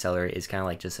exist to accelerate is kind of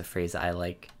like just a phrase that I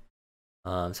like.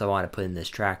 So I want to put in this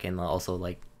track and also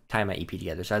like tie my EP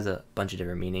together. So it has a bunch of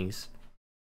different meanings.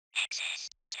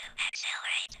 Exist to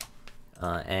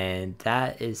accelerate. And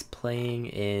that is playing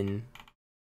in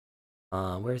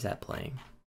where is that playing?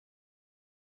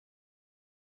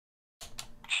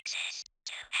 Exist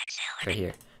to accelerate. Right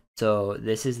here. So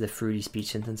this is the fruity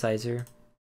speech synthesizer,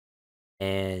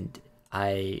 and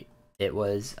it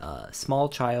was small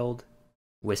child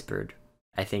whispered,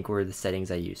 I think, were the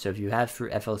settings I used. So if you have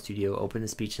FL Studio, open the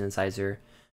speech synthesizer,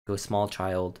 go small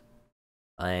child,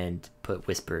 and put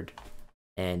whispered,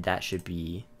 and that should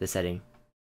be the setting.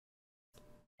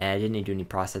 And I didn't need to do any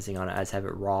processing on it. I just have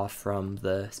it raw from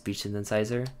the speech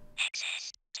synthesizer.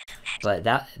 But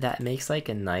that makes like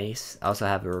a nice. I also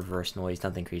have a reverse noise,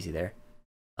 nothing crazy there.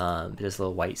 Just a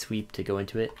little white sweep to go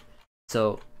into it.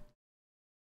 So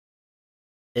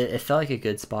it felt like a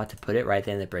good spot to put it right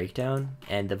there in the breakdown,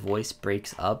 and the voice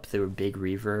breaks up the big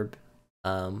reverb,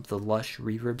 the lush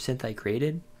reverb synth I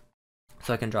created,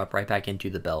 so I can drop right back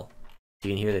into the bell. So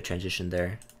you can hear the transition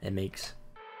there it makes.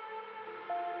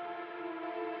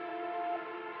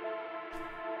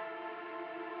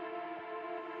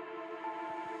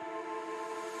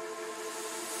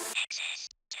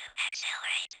 Exist to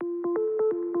accelerate.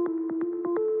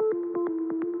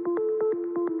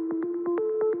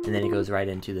 And then it goes right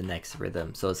into the next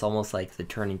rhythm. So it's almost like the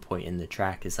turning point in the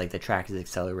track. It's like the track is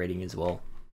accelerating as well.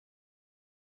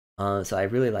 So I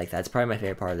really like that. It's probably my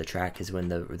favorite part of the track is when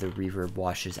the reverb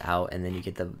washes out and then you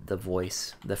get the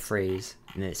voice, the phrase,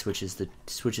 and it switches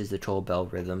the troll bell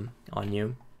rhythm on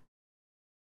you.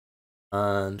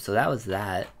 So that was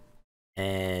that.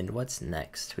 And what's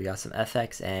next? We got some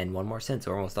FX and one more synth,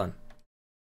 so we're almost done.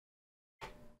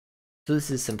 So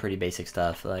this is some pretty basic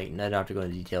stuff. Like, I don't have to go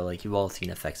into detail. Like, you've all seen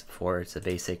effects before. It's a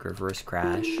basic reverse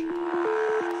crash.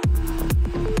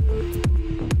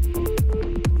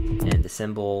 And the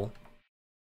cymbal,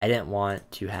 I didn't want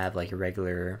to have like a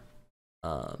regular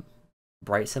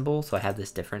bright cymbal, so I have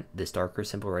this darker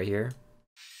cymbal right here.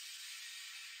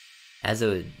 It has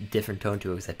a different tone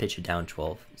to it because I pitched it down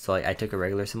 12. So I took a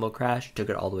regular cymbal crash,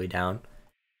 took it all the way down,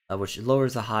 which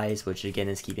lowers the highs, which again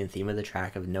is keeping the theme of the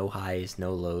track of no highs,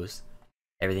 no lows,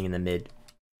 everything in the mid.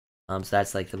 So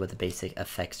that's like what the basic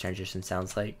effects transition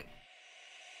sounds like.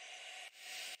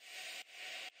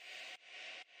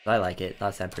 So I like it.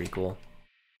 That sounds pretty cool.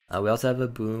 We also have a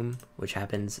boom, which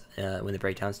happens when the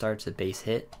breakdown starts, a bass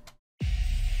hit.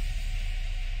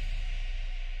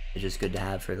 It's just good to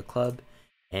have for the club.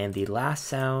 And the last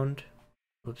sound,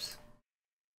 whoops,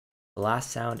 the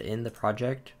last sound in the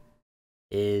project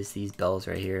is these bells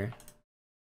right here.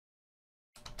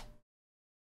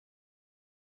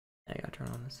 I gotta turn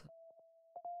on this.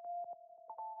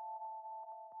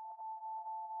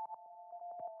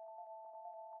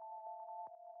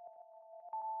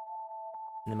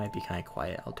 And it might be kind of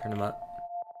quiet. I'll turn them up.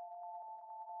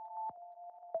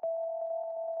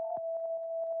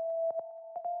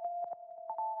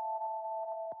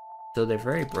 So they're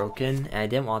very broken, and I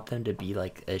didn't want them to be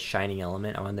like a shining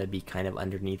element. I wanted them to be kind of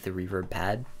underneath the reverb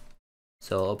pad.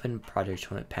 So I'll open project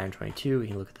pattern 22. We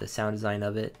can look at the sound design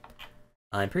of it.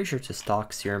 I'm pretty sure it's a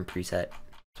stock Serum preset.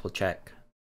 So we'll check.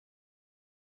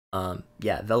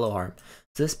 Yeah, Velo Harm.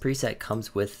 So this preset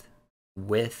comes with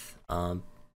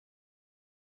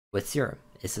Serum.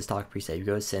 It's the stock preset. You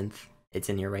go to synth. It's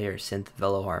in here right here. Synth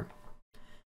Velo Harm.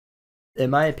 In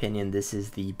my opinion, this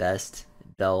is the best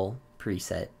bell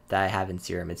preset that I have in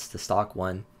Serum. It's the stock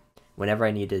one. Whenever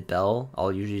I need a bell,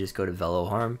 I'll usually just go to Velo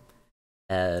Harm.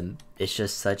 It's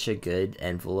just such a good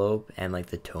envelope, and like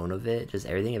the tone of it, just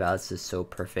everything about it's just so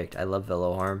perfect. I love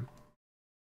Velo Harm.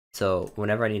 So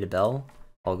whenever I need a bell,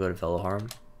 I'll go to Velo Harm.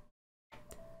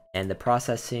 And the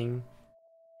processing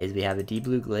is we have a deep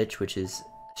blue glitch, which is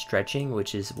stretching,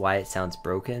 which is why it sounds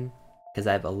broken, because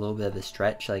I have a little bit of a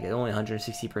stretch, like only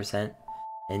 160%,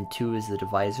 and 2 is the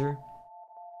divisor.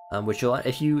 Which you'll,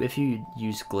 if you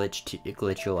use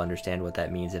glitch, you'll understand what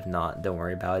that means. If not, don't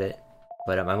worry about it.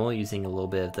 But I'm only using a little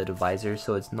bit of the divisor,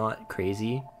 so it's not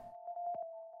crazy.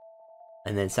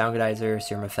 And then sound godizer,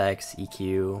 Serum effects,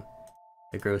 EQ,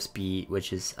 the gross beat,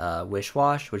 which is wish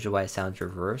wash, which is why it sounds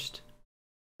reversed.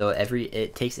 So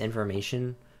it takes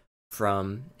information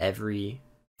from every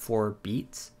 4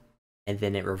 beats, and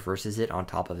then it reverses it on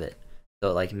top of it. So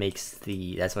it like makes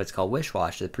that's why it's called wish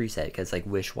wash, the preset, because it's like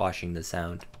wish washing the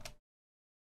sound.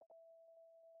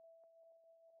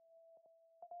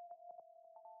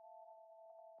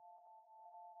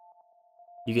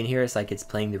 You can hear it's like it's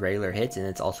playing the regular hits and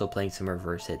it's also playing some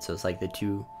reverse hits, so it's like the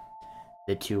two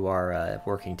are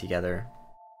working together.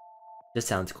 Just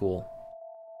sounds cool.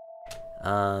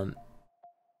 And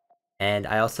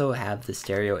I also have the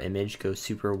stereo image go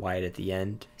super wide at the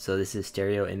end. So this is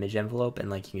stereo image envelope, and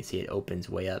like you can see, it opens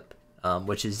way up.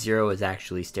 Which is 0 is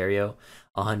actually stereo,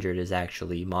 100 is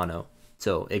actually mono.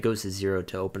 So it goes to 0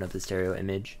 to open up the stereo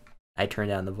image. I turn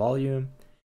down the volume,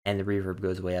 and the reverb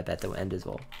goes way up at the end as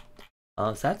well.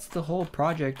 So that's the whole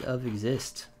project of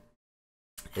Exist.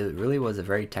 It really was a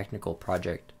very technical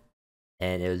project,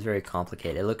 and it was very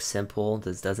complicated. It looks simple,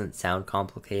 this doesn't sound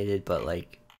complicated, but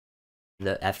like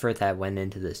the effort that went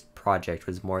into this project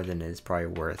was more than it's probably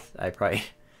worth. I probably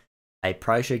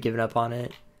should have given up on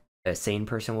it. A sane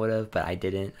person would have, but I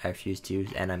didn't. I refused to,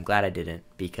 and I'm glad I didn't,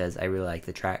 because I really like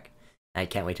the track. I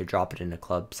can't wait to drop it in a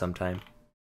club sometime.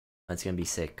 It's gonna be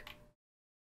sick.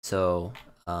 So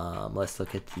let's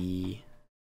look at the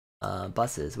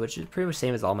buses, which is pretty much the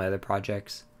same as all my other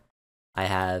projects. I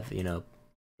have, you know,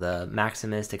 the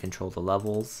Maximus to control the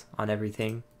levels on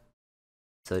everything.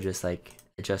 So just like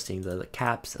adjusting the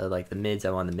caps, like the mids,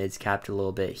 I want the mids capped a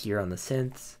little bit here on the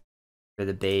synths. For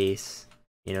the bass,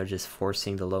 you know, just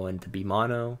forcing the low end to be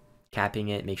mono, capping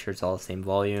it, make sure it's all the same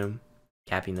volume,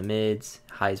 capping the mids,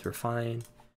 highs were fine.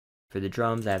 For the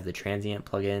drums, I have the transient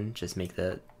plugin, just make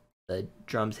the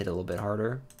drums hit a little bit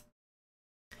harder.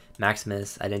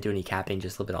 Maximus, I didn't do any capping,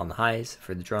 just a little bit on the highs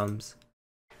for the drums.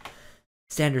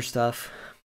 Standard stuff.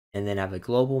 And then I have a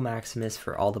global Maximus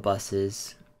for all the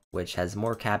buses. which has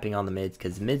more capping on the mids,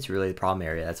 because the mids are really the problem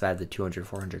area. That's why I have the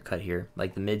 200-400 cut here.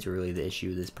 Like, the mids are really the issue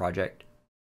with this project.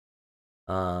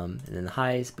 And then the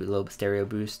highs, a little stereo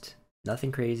boost,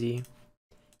 nothing crazy.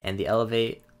 And the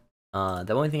elevate,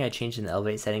 the only thing I changed in the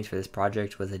elevate settings for this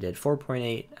project was I did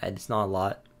 4.8, it's not a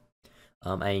lot.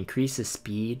 I increased the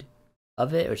speed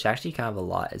of it, which is actually kind of a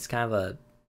lot. It's kind of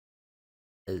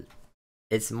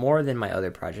it's more than my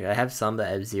other project. I have some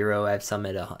that have 0, I have some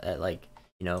at like,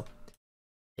 you know,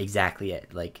 exactly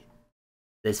at like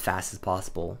as fast as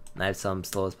possible. And I have some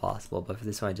slow as possible, but for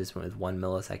this one I just went with 1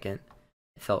 millisecond.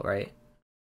 It felt right.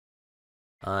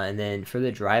 And then for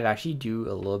the drive, I actually do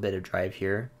a little bit of drive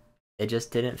here. It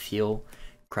just didn't feel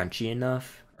crunchy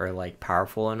enough or like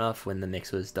powerful enough when the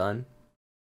mix was done.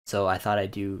 So I thought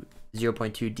I'd do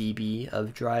 0.2 dB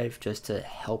of drive just to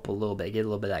help a little bit, get a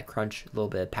little bit of that crunch, a little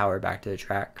bit of power back to the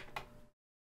track.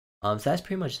 So that's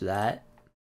pretty much that.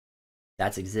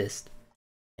 That's exist.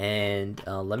 And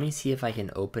let me see if I can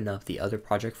open up the other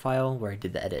project file where I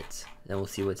did the edits, and we'll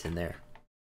see what's in there.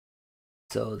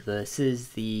 So this is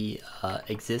the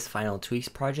exist final tweaks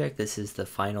project. This is the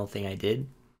final thing I did.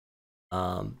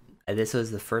 This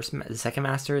was the second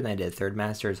master, and then I did a third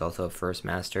master. It's also a first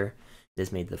master.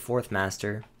 This made the fourth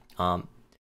master.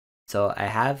 So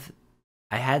I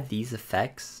had these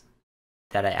effects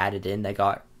that I added in that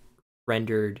got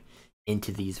rendered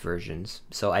into these versions.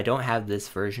 So I don't have this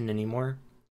version anymore.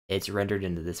 It's rendered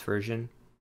into this version.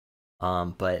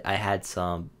 But I had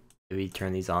some, if we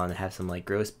turn these on, I have some like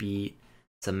gross beat,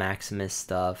 some Maximus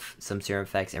stuff, some serum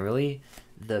effects, and really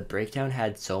the breakdown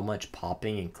had so much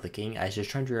popping and clicking. I was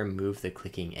just trying to remove the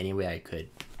clicking any way I could.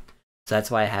 So that's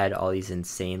why I had all these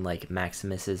insane like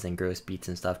Maximuses and gross beats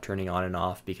and stuff turning on and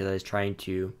off, because I was trying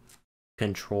to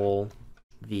control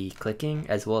the clicking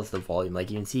as well as the volume.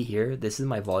 Like you can see here, this is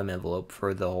my volume envelope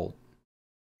for the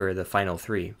final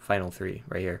three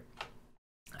right here.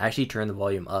 I actually turned the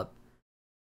volume up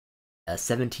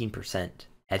 17%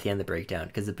 at the end of the breakdown,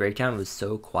 because the breakdown was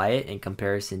so quiet in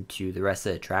comparison to the rest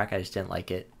of the track. I just didn't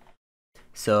like it.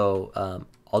 So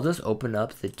I'll just open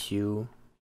up the two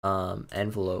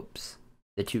envelopes,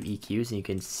 the two EQs, and you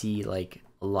can see like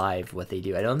live what they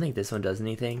do. I don't think this one does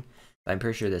anything, but I'm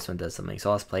pretty sure this one does something.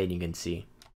 So I'll just play it and you can see.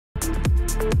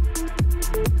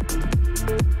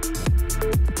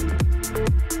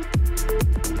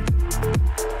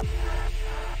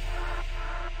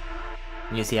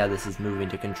 You can see how this is moving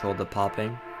to control the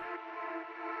popping.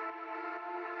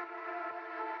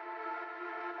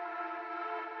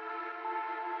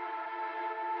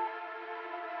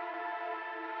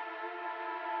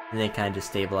 And then it kind of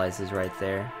just stabilizes right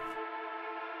there.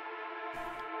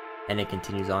 And it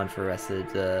continues on for the rest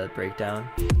of the breakdown.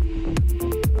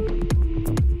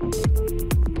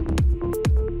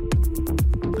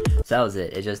 So that was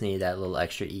it. It just needed that little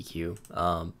extra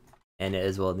EQ. And it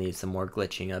as well needs some more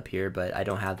glitching up here, but I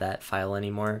don't have that file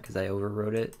anymore because I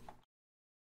overwrote it.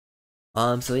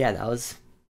 So yeah, that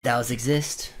was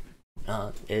Exist.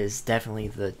 It is definitely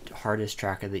the hardest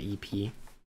track of the EP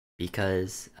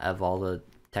because of all the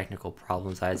technical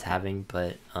problems I was having,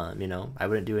 but you know, I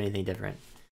wouldn't do anything different.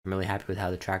 I'm really happy with how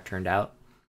the track turned out,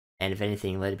 and if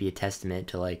anything, let it be a testament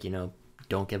to, like, you know,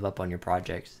 don't give up on your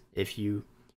projects. If you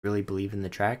really believe in the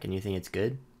track and you think it's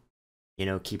good, you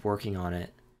know, keep working on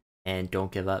it and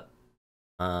don't give up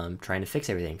trying to fix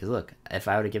everything. Because look, if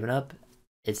I would have given up,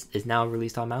 it's now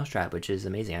released on Mousetrap, which is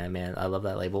amazing. I mean, I love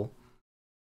that label,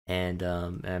 and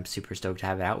I'm super stoked to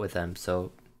have it out with them.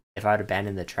 So if I would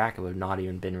abandoned the track, it would have not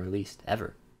even been released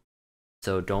ever.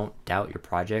 So don't doubt your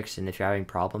projects, and if you're having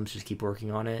problems, just keep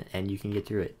working on it, and you can get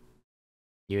through it.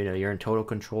 You know, you're in total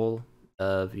control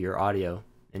of your audio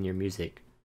and your music.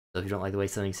 So if you don't like the way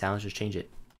something sounds, just change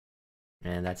it.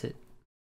 And that's it.